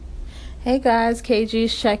Hey guys,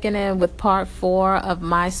 KG's checking in with part 4 of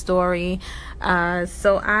my story.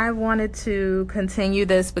 So I wanted to continue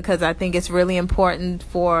this because I think it's really important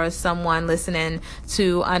for someone listening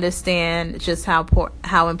to understand just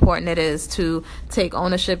how important it is to take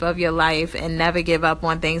ownership of your life and never give up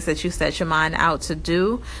on things that you set your mind out to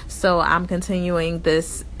do. So I'm continuing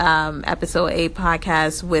this episode 8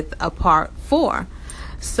 podcast with a part 4.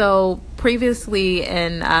 So previously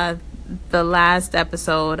in the last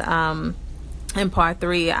episode, in part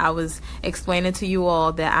 3, I was explaining to you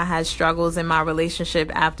all that I had struggles in my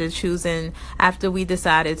relationship after we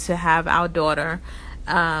decided to have our daughter.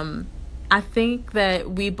 I think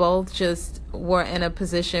that we both just were in a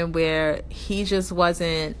position where he just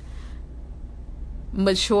wasn't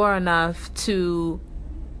mature enough to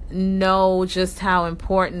know just how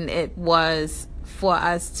important it was for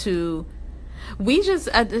us to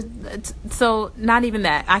so not even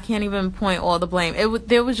that. I can't even point all the blame.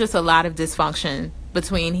 There was just a lot of dysfunction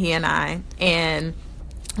between he and I, and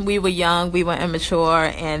we were young, we were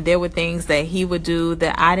immature, and there were things that he would do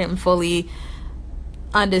that I didn't fully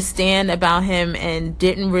understand about him and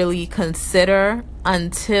didn't really consider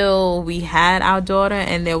until we had our daughter.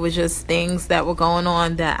 And there were just things that were going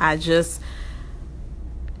on that I just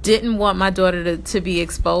didn't want my daughter to be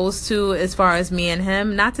exposed to, as far as me and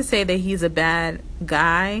him. Not to say that he's a bad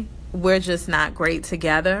guy. We're just not great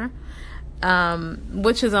together,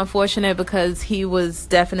 which is unfortunate because he was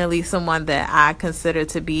definitely someone that I consider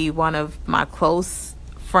to be one of my close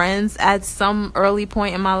friends at some early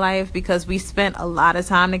point in my life because we spent a lot of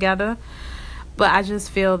time together. But I just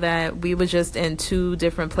feel that we were just in two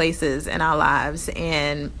different places in our lives,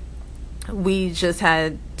 and we just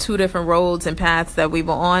had two different roads and paths that we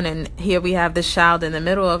were on. And here we have this child in the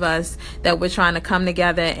middle of us that we're trying to come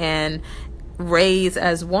together and raise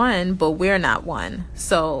as one, but we're not one.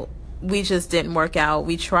 So we just didn't work out.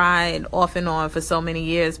 We tried off and on for so many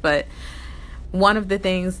years, but one of the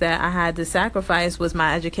things that I had to sacrifice was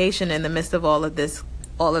my education in the midst of all of this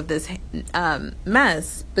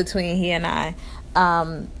mess between he and I.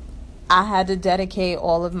 I had to dedicate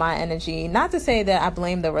all of my energy, not to say that I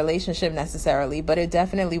blame the relationship necessarily, but it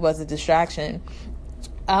definitely was a distraction.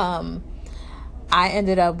 I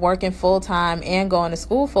ended up working full-time and going to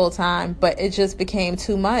school full-time, but it just became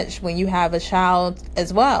too much when you have a child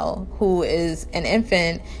as well who is an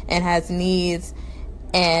infant and has needs,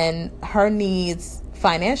 and her needs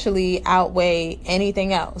financially outweigh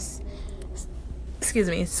anything else. Excuse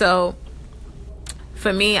me. So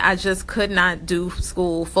for me, I just could not do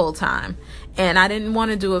school full-time, and I didn't want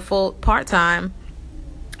to do it full part-time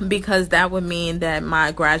because that would mean that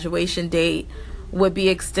my graduation date would be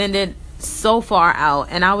extended so far out,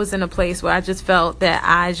 and I was in a place where I just felt that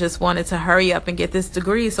I just wanted to hurry up and get this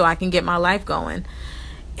degree so I can get my life going.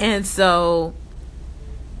 And so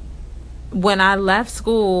when I left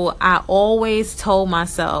school, I always told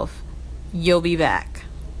myself, you'll be back.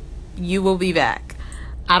 You will be back.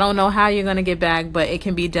 I don't know how you're going to get back, but it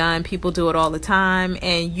can be done. People do it all the time.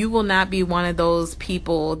 And you will not be one of those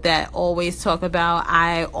people that always talk about,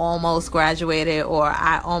 I almost graduated, or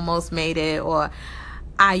I almost made it, or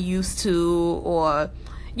I used to, or,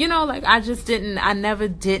 I never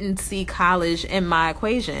didn't see college in my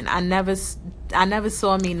equation. I never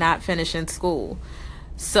saw me not finishing school.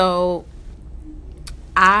 So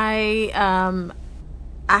I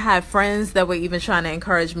had friends that were even trying to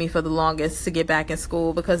encourage me for the longest to get back in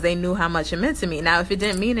school because they knew how much it meant to me. Now, if it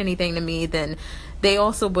didn't mean anything to me, then they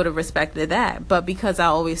also would have respected that. But because I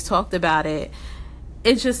always talked about it,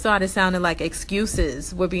 it just started sounding like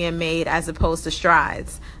excuses were being made as opposed to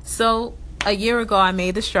strides. So a year ago, I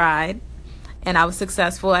made the stride, and I was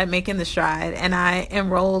successful at making the stride, and I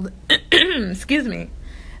enrolled, excuse me,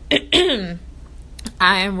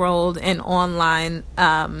 I enrolled in an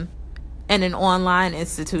online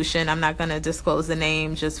institution. I'm not going to disclose the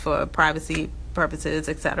name just for privacy purposes,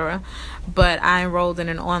 etc. But I enrolled in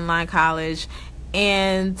an online college,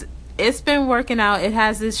 and it's been working out. It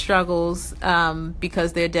has its struggles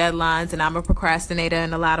because there are deadlines, and I'm a procrastinator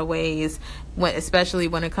in a lot of ways, especially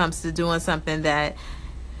when it comes to doing something that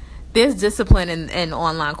there's discipline in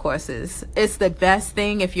online courses. It's the best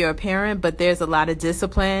thing if you're a parent, but there's a lot of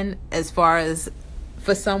discipline as far as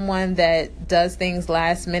for someone that does things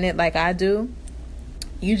last minute like I do.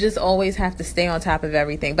 You just always have to stay on top of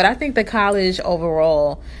everything. But I think the college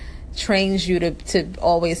overall trains you to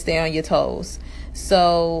always stay on your toes.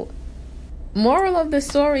 So moral of the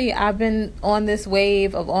story, I've been on this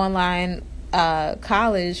wave of online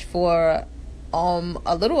college for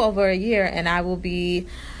a little over a year, and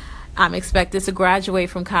I'm expected to graduate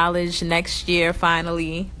from college next year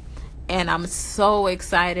finally. And I'm so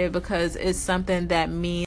excited because it's something that means